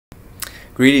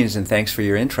Greetings and thanks for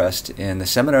your interest in the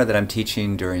seminar that I'm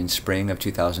teaching during spring of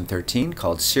 2013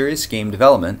 called Serious Game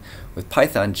Development with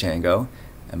Python, Django,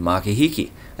 and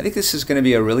Makahiki. I think this is going to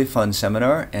be a really fun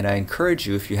seminar, and I encourage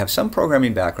you, if you have some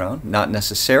programming background, not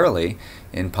necessarily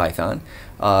in Python,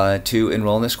 to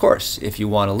enroll in this course. If you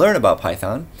want to learn about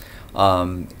Python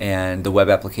and the web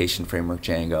application framework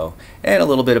Django, and a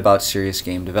little bit about serious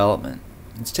game development.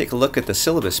 Let's take a look at the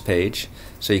syllabus page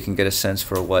so you can get a sense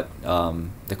for what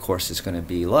the course is going to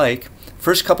be like.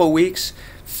 First couple of weeks,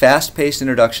 fast-paced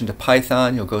introduction to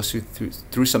Python. You'll go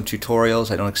through some tutorials.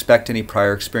 I don't expect any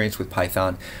prior experience with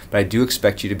Python, but I do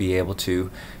expect you to be able to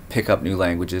pick up new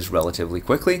languages relatively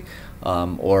quickly,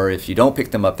 or if you don't pick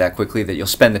them up that quickly, that you'll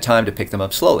spend the time to pick them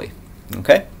up slowly.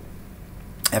 Okay?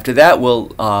 After that,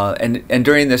 we'll and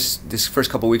during this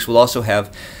first couple of weeks, we'll also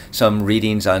have some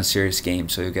readings on serious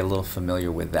games, so you'll get a little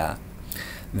familiar with that.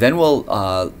 Then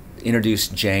we'll introduce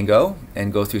Django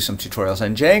and go through some tutorials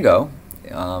on Django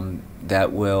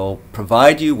that will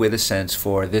provide you with a sense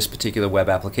for this particular web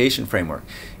application framework.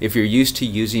 If you're used to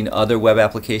using other web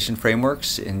application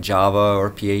frameworks in Java or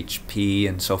PHP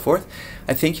and so forth,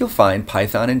 I think you'll find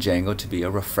Python and Django to be a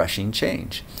refreshing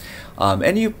change.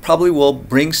 And you probably will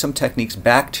bring some techniques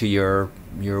back to your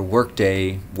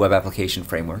workday web application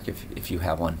framework, if you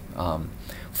have one,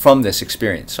 from this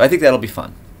experience. So I think that'll be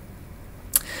fun.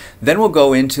 Then we'll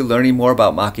go into learning more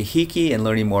about Makahiki and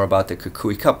learning more about the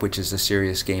Kukui Cup, which is a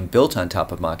serious game built on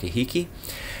top of Makahiki.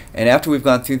 And after we've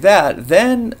gone through that,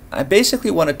 then I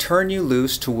basically want to turn you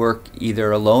loose to work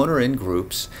either alone or in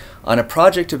groups on a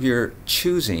project of your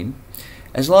choosing,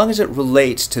 as long as it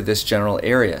relates to this general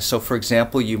area. So for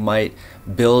example, you might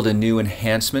build a new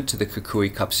enhancement to the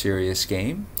Kukui Cup serious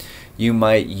game. You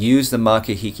might use the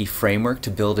Makahiki framework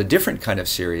to build a different kind of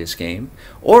serious game,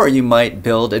 or you might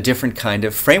build a different kind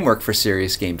of framework for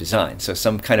serious game design. So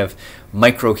some kind of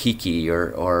micro-hiki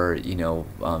or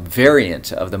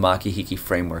variant of the Makahiki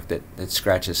framework that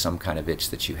scratches some kind of itch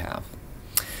that you have.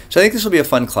 So I think this will be a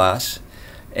fun class,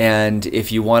 and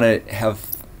if you want to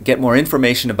get more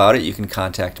information about it, you can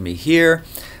contact me here.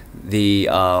 The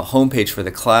homepage for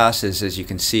the class is, as you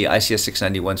can see, ICS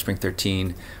 691 Spring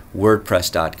 13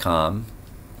 WordPress.com.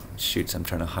 Shoots, I'm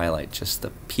trying to highlight just the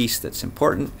piece that's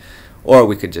important, or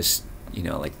we could just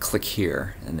like click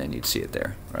here and then you'd see it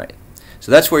there, right?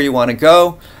 So that's where you want to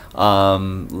go.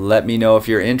 Let me know if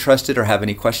you're interested or have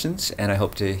any questions, and I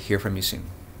hope to hear from you soon.